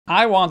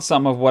I want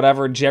some of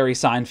whatever Jerry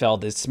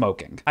Seinfeld is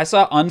smoking. I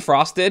saw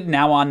Unfrosted,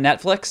 now on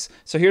Netflix,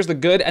 so here's the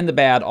good and the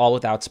bad, all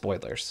without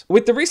spoilers.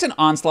 With the recent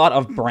onslaught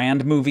of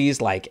brand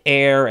movies like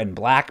Air and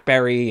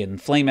Blackberry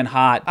and Flamin'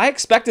 Hot, I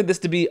expected this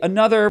to be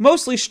another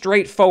mostly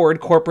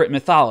straightforward corporate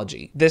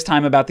mythology, this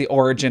time about the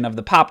origin of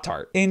the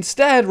Pop-Tart.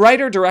 Instead,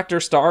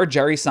 writer-director-star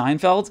Jerry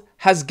Seinfeld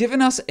has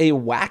given us a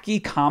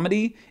wacky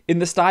comedy in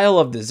the style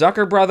of the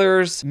Zucker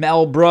Brothers,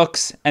 Mel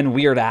Brooks, and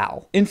Weird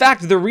Al. In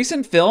fact, the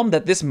recent film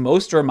that this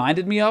most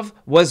reminded me of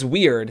was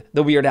Weird,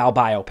 the Weird Al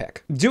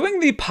biopic.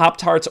 Doing the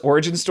Pop-Tarts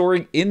origin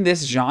story in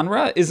this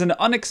genre is an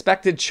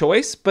unexpected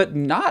choice, but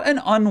not an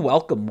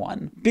unwelcome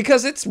one,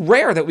 because it's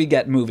rare that we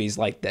get movies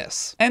like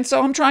this. And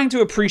so I'm trying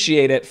to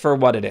appreciate it for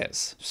what it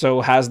is.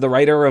 So has the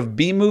writer of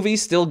B-Movie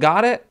still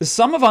got it?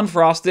 Some of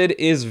Unfrosted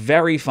is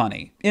very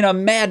funny, in a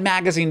Mad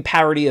Magazine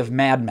parody of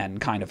Mad Men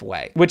kind of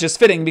way, which is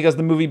fitting because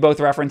the movie both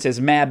references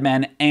Mad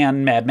Men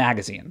and Mad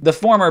Magazine, the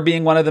former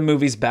being one of the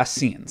movie's best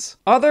scenes.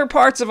 Other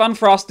parts of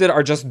Unfrosted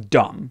are just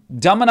dumb.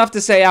 Dumb enough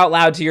to say out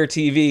loud to your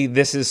TV,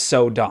 this is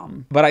so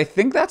dumb. But I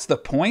think that's the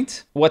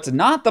point. What's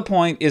not the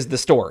point is the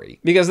story,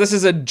 because this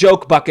is a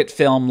joke bucket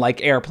film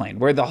like Airplane,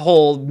 where the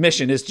whole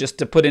mission is just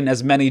to put in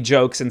as many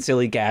jokes and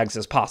silly gags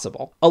as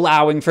possible,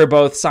 allowing for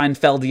both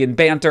Seinfeldian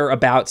banter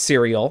about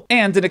cereal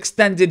and an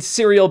extended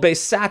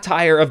cereal-based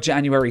satire of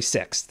January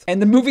 6th.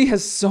 And the movie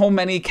has so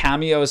many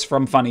cameos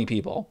from funny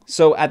people.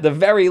 So at the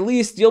very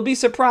least, you'll be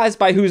surprised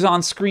by who's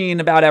on screen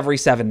about every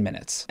 7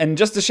 minutes. And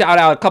just to shout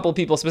out a couple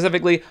people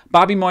specifically,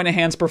 Bobby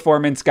Moynihan's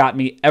performance got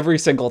me every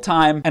single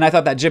time, and I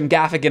thought that Jim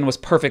Gaffigan was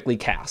perfectly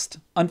cast.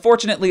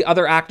 Unfortunately,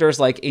 other actors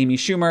like Amy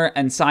Schumer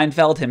and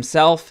Seinfeld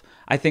himself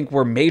I think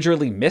were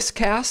majorly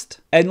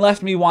miscast and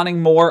left me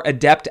wanting more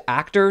adept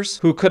actors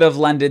who could have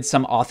lended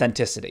some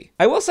authenticity.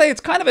 I will say it's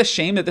kind of a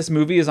shame that this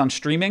movie is on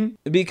streaming,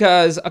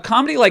 because a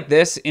comedy like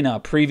this in a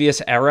previous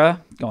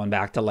era, going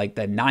back to like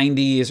the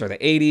 90s or the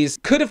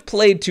 80s, could have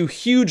played to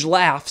huge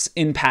laughs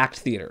in packed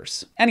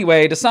theaters.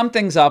 Anyway, to sum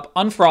things up,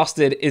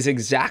 Unfrosted is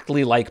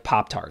exactly like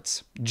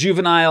Pop-Tarts.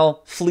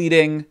 Juvenile,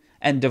 fleeting,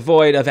 and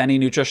devoid of any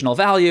nutritional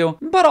value,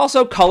 but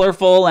also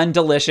colorful and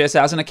delicious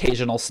as an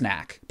occasional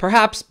snack.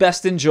 Perhaps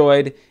best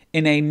enjoyed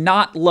in a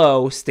not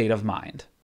low state of mind.